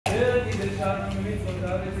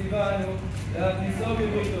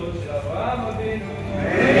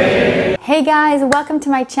Hey guys, welcome to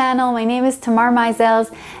my channel. My name is Tamar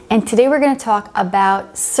Meisels, and today we're going to talk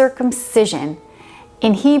about circumcision.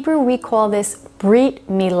 In Hebrew, we call this Brit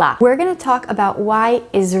Milah. We're going to talk about why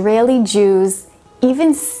Israeli Jews,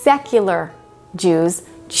 even secular Jews,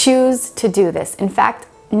 choose to do this. In fact,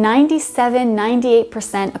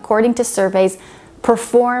 97–98%, according to surveys,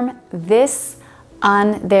 perform this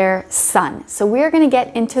on their son. So we're going to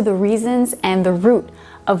get into the reasons and the root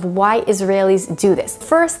of why Israelis do this.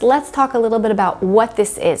 First, let's talk a little bit about what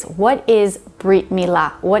this is. What is Brit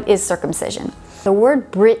Milah? What is circumcision? The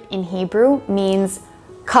word Brit in Hebrew means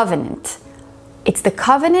covenant. It's the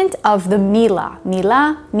covenant of the Milah.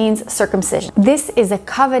 Milah means circumcision. This is a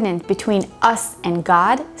covenant between us and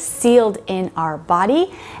God, sealed in our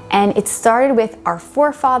body. And it started with our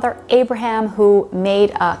forefather Abraham, who made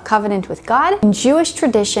a covenant with God. In Jewish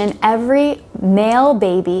tradition, every male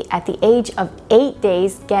baby at the age of 8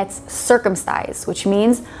 days gets circumcised, which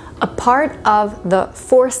means a part of the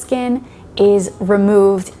foreskin is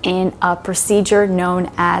removed in a procedure known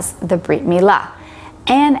as the Brit Milah.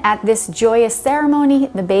 And at this joyous ceremony,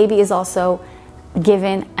 the baby is also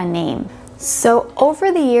given a name. So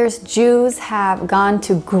over the years, Jews have gone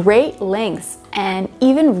to great lengths and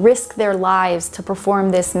even risked their lives to perform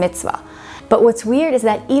this mitzvah. But what's weird is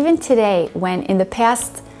that even today, when in the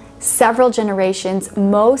past several generations,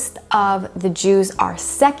 most of the Jews are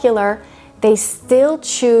secular, they still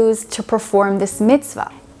choose to perform this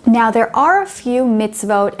mitzvah. Now, there are a few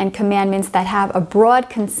mitzvot and commandments that have a broad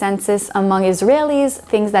consensus among Israelis,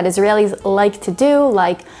 things that Israelis like to do,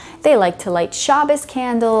 like they like to light Shabbos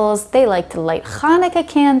candles, they like to light Hanukkah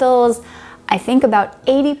candles. I think about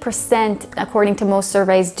 80%, according to most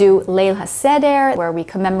surveys, do Leil HaSeder, where we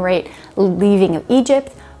commemorate leaving of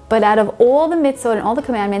Egypt. But out of all the mitzvot and all the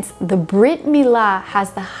commandments, the Brit Milah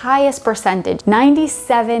has the highest percentage.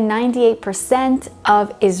 97–98%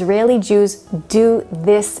 of Israeli Jews do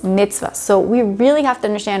this mitzvah. So we really have to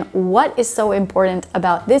understand what is so important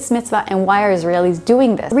about this mitzvah and why are Israelis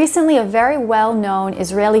doing this. Recently, a very well-known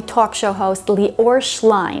Israeli talk show host, Lior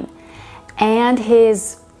Schlein, and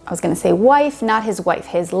his, I was going to say wife, not his wife,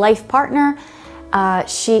 his life partner,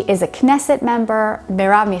 she is a Knesset member,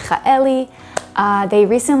 Merav Michaeli. They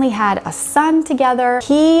recently had a son together.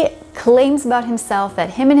 He claims about himself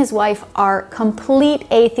that him and his wife are complete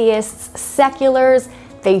atheists, seculars.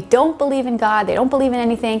 They don't believe in God. They don't believe in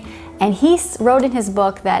anything. And he wrote in his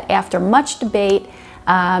book that after much debate,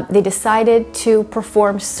 they decided to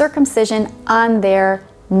perform circumcision on their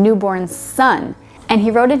newborn son. And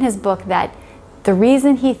he wrote in his book that the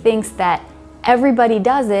reason he thinks that everybody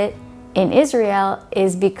does it in Israel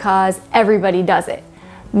is because everybody does it.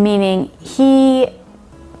 Meaning he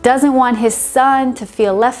doesn't want his son to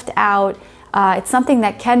feel left out. It's something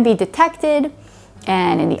that can be detected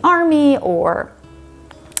and in the army or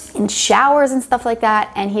in showers and stuff like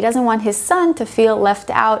that, and he doesn't want his son to feel left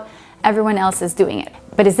out. Everyone else is doing it.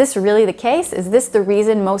 But is this really the case? Is this the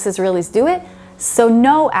reason most Israelis do it? So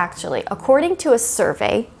no, actually. According to a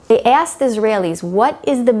survey, they asked Israelis, what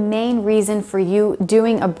is the main reason for you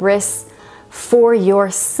doing a bris for your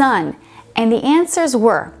son? And the answers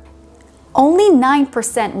were, only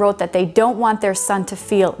 9% wrote that they don't want their son to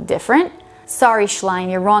feel different. Sorry, Schlein,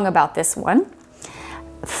 you're wrong about this one.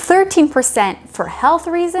 13% for health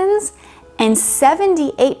reasons, and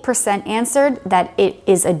 78% answered that it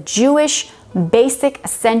is a Jewish basic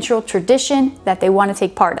essential tradition that they want to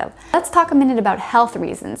take part of. Let's talk a minute about health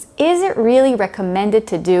reasons. Is it really recommended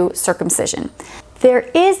to do circumcision? There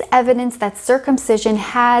is evidence that circumcision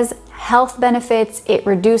has health benefits. It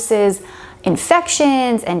reduces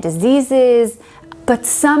infections and diseases, but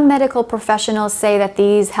some medical professionals say that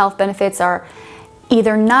these health benefits are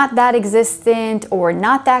either not that existent or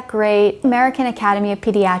not that great. American Academy of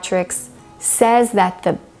Pediatrics says that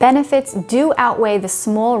the benefits do outweigh the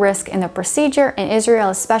small risk in the procedure. In Israel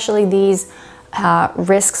especially, these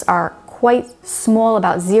risks are quite small,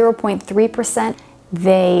 about 0.3%.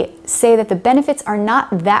 They say that the benefits are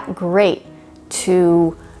not that great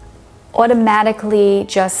to automatically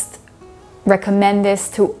just recommend this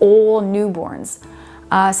to all newborns.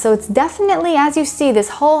 So it's definitely, as you see, this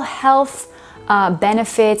whole health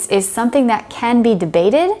benefits is something that can be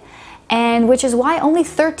debated, and which is why only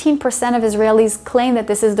 13% of Israelis claim that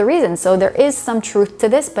this is the reason. So there is some truth to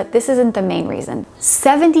this, but this isn't the main reason.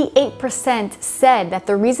 78% said that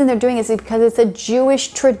the reason they're doing it is because it's a Jewish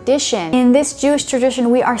tradition. In this Jewish tradition,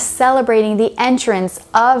 we are celebrating the entrance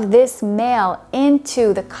of this male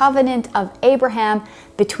into the covenant of Abraham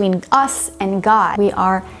between us and God. We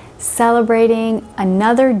are celebrating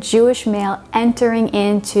another Jewish male entering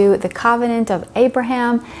into the covenant of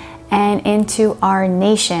Abraham and into our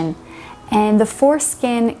nation. And the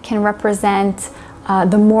foreskin can represent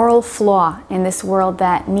the moral flaw in this world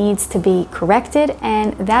that needs to be corrected,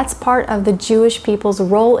 and that's part of the Jewish people's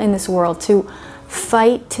role in this world, to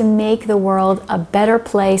fight to make the world a better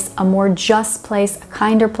place, a more just place, a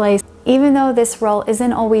kinder place. Even though this role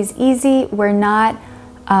isn't always easy, we're not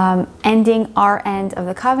ending our end of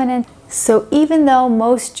the covenant. So even though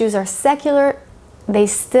most Jews are secular, they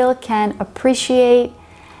still can appreciate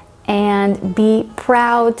and be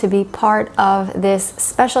proud to be part of this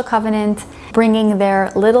special covenant, bringing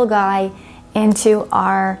their little guy into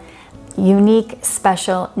our unique,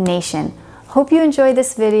 special nation. Hope you enjoyed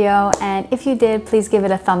this video, and if you did, please give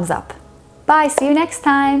it a thumbs up. Bye, see you next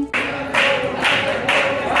time.